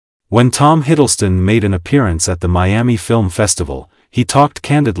When Tom Hiddleston made an appearance at the Miami Film Festival, he talked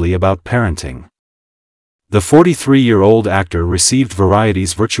candidly about parenting. The 43-year-old actor received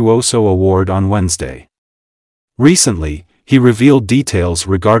Variety's Virtuoso Award on Wednesday. Recently, he revealed details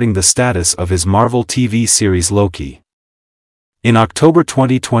regarding the status of his Marvel TV series Loki. In October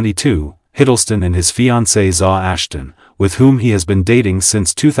 2022, Hiddleston and his fiancee Zawe Ashton, with whom he has been dating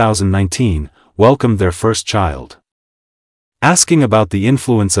since 2019, welcomed their first child. Asking about the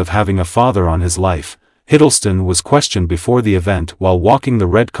influence of having a father on his life, Hiddleston was questioned before the event while walking the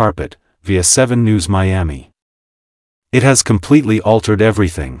red carpet, via 7 News Miami. "It has completely altered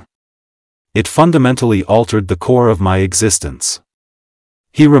everything. It fundamentally altered the core of my existence."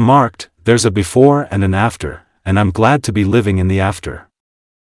 He remarked, "There's a before and an after, and I'm glad to be living in the after.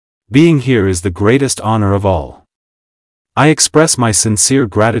 Being here is the greatest honor of all. I express my sincere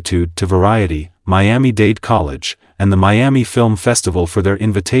gratitude to Variety, Miami-Dade College, and the Miami Film Festival for their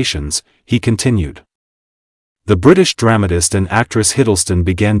invitations," he continued. The British dramatist and actress Hiddleston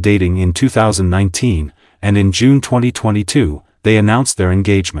began dating in 2019, and in June 2022, they announced their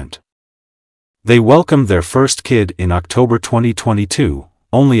engagement. They welcomed their first kid in October 2022,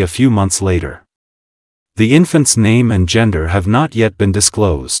 only a few months later. The infant's name and gender have not yet been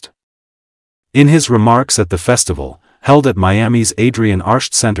disclosed. In his remarks at the festival, held at Miami's Adrian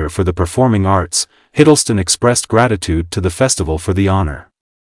Arsht Center for the Performing Arts, Hiddleston expressed gratitude to the festival for the honor.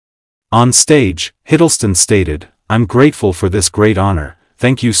 On stage, Hiddleston stated, "I'm grateful for this great honor,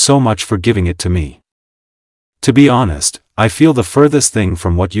 thank you so much for giving it to me. To be honest, I feel the furthest thing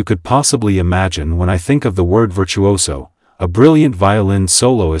from what you could possibly imagine when I think of the word virtuoso, a brilliant violin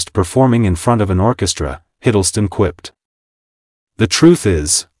soloist performing in front of an orchestra," Hiddleston quipped. "The truth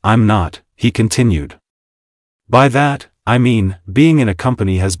is, I'm not," he continued. "By that, I mean, being in a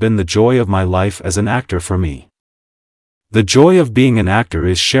company has been the joy of my life as an actor for me. The joy of being an actor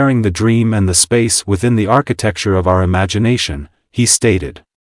is sharing the dream and the space within the architecture of our imagination," he stated.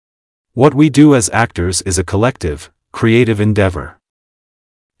 "What we do as actors is a collective, creative endeavor.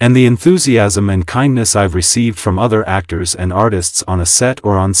 And the enthusiasm and kindness I've received from other actors and artists on a set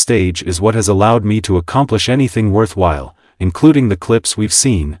or on stage is what has allowed me to accomplish anything worthwhile, including the clips we've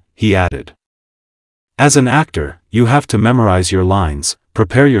seen," he added. "As an actor, you have to memorize your lines,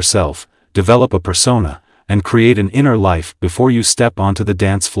 prepare yourself, develop a persona, and create an inner life before you step onto the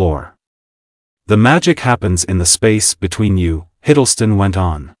dance floor. The magic happens in the space between you," Hiddleston went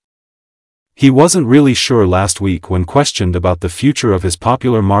on. He wasn't really sure last week when questioned about the future of his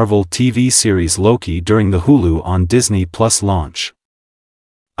popular Marvel TV series Loki during the Hulu on Disney Plus launch.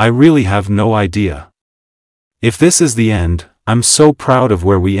 "I really have no idea. If this is the end, I'm so proud of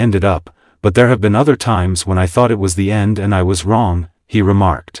where we ended up, but there have been other times when I thought it was the end and I was wrong," he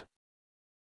remarked.